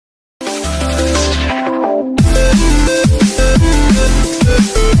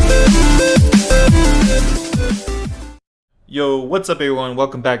Yo, what's up everyone?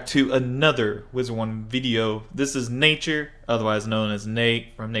 Welcome back to another Wizard101 video. This is Nature, otherwise known as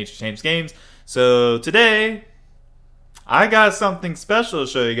Nate from Nature James Games. So today, I got something special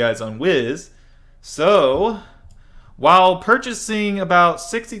to show you guys on Wiz. So, while purchasing about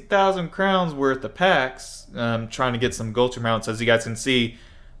 60,000 crowns worth of packs, I'm trying to get some Gulcher mounts. As you guys can see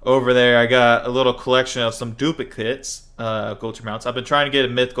over there, I got a little collection of some duplicates Gulcher mounts. I've been trying to get a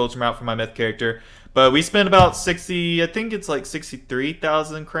myth Gulcher mount for my myth character. But we spent about 60, I think it's like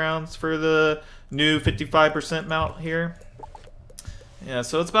 63,000 crowns for the new 55% mount here. Yeah,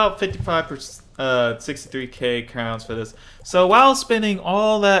 so it's about 55%, 63k crowns for this. So while spending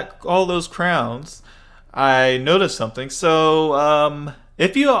all those crowns, I noticed something. So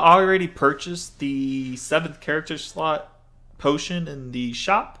if you already purchased the 7th character slot potion in the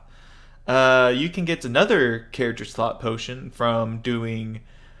shop, you can get another character slot potion from doing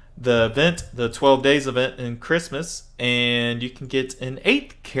the event, the 12 days event in Christmas, and you can get an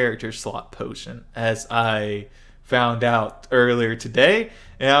 8th character slot potion, as I found out earlier today.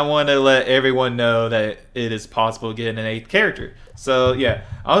 And I want to let everyone know that it is possible to get an 8th character. So yeah,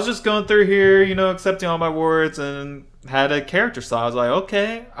 I was just going through here, you know, accepting all my rewards, and had a character slot. I was like,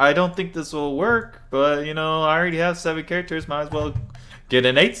 okay, I don't think this will work, but you know, I already have 7 characters, might as well get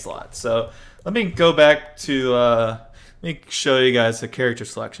an 8th slot. So let me go back to let me show you guys the character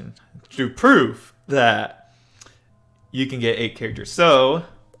selection to prove that you can get 8 characters. So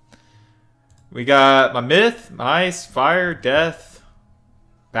we got my myth, my ice, fire, death,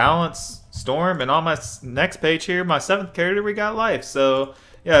 balance, storm, and on my next page here, my 7th character, we got life. So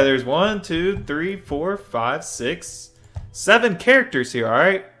yeah, there's 1, 2, 3, 4, 5, 6, 7 characters here. All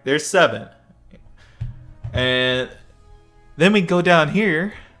right, there's 7, and then we go down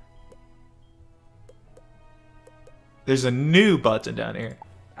here. There's a new button down here.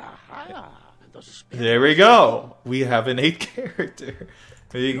 There we go. We have an 8th character.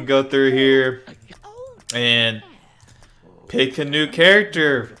 You can go through here and pick a new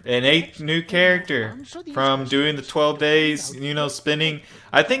character, an 8th new character from doing the 12 days, you know, spending,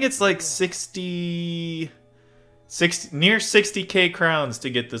 I think it's like 60 near 60k crowns to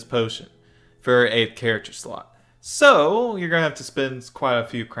get this potion for 8th character slot. So you're gonna have to spend quite a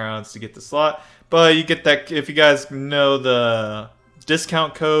few crowns to get the slot, but you get that. If you guys know the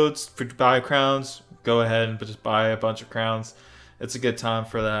discount codes for buy crowns, go ahead and just buy a bunch of crowns. It's a good time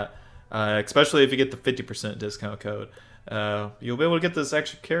for that, especially if you get the 50% discount code. You'll be able to get this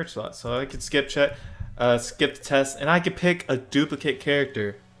extra character slot. So I could skip the test, and I could pick a duplicate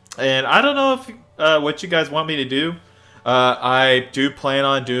character. And I don't know if what you guys want me to do. I do plan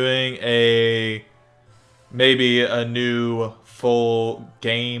on doing maybe a new full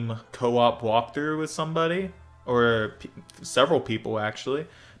game co-op walkthrough with somebody, or several people actually,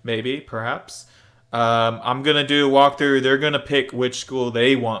 maybe, perhaps. I'm gonna do a walkthrough. They're gonna pick which school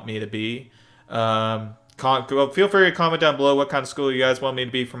they want me to be. Feel free to comment down below what kind of school you guys want me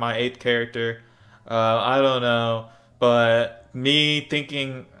to be for my 8th character. I don't know, but me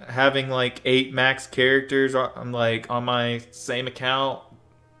thinking having like 8 max characters, I'm like on my same account,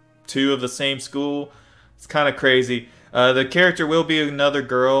 2 of the same school. It's kind of crazy. The character will be another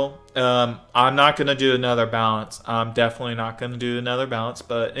girl. I'm not going to do another balance. I'm definitely not going to do another balance.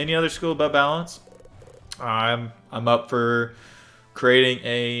 But any other school but balance, I'm up for creating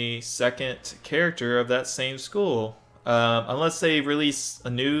a 2nd character of that same school. Unless they release a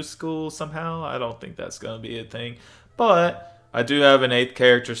new school somehow. I don't think that's going to be a thing. But I do have an 8th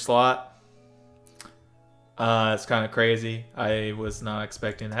character slot. It's kind of crazy. I was not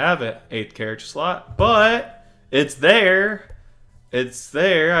expecting to have an 8th character slot, but it's there. It's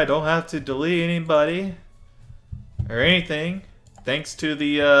there. I don't have to delete anybody or anything. Thanks to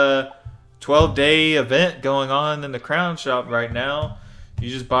the 12-day event going on in the crown shop right now.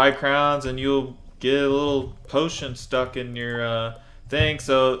 You just buy crowns and you'll get a little potion stuck in your thing.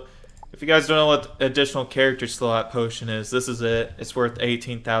 So if you guys don't know what additional character slot potion is, this is it. It's worth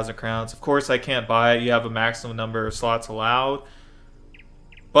 18,000 crowns. Of course, I can't buy it. You have a maximum number of slots allowed.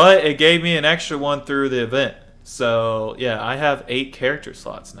 But it gave me an extra one through the event. So, yeah, I have 8 character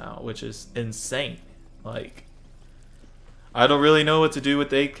slots now, which is insane. Like, I don't really know what to do with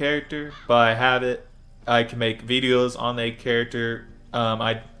the 8th character, but I have it. I can make videos on the 8th character.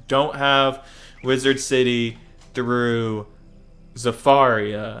 I don't have Wizard City through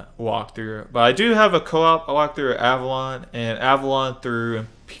Zafaria walkthrough, but I do have a co-op walkthrough at Avalon, and Avalon through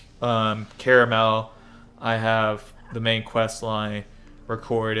Caramel. I have the main quest line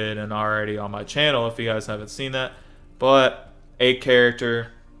recorded and already on my channel if you guys haven't seen that. But 8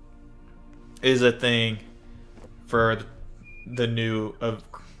 character is a thing for the new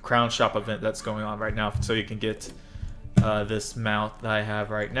Crown Shop event that's going on right now, so you can get this mount that I have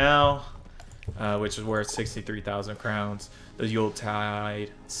right now, which is worth 63,000 crowns, the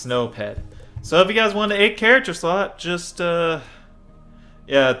Yuletide Snow Pet. So if you guys want an 8 character slot, just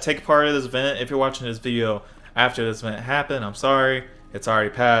yeah, take part of this event. If you're watching this video after this event happened, I'm sorry, it's already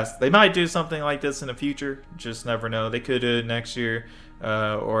passed. They might do something like this in the future, just never know. They could do it next year,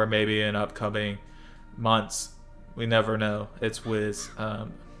 or maybe in upcoming months. We never know. It's Wiz.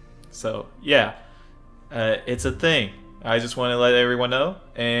 So yeah, it's a thing. I just want to let everyone know.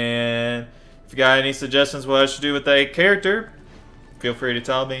 And if you got any suggestions what I should do with that character, feel free to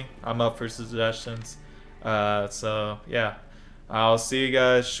tell me. I'm up for suggestions. So yeah, I'll see you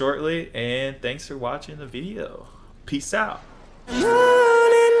guys shortly, and thanks for watching the video. Peace out.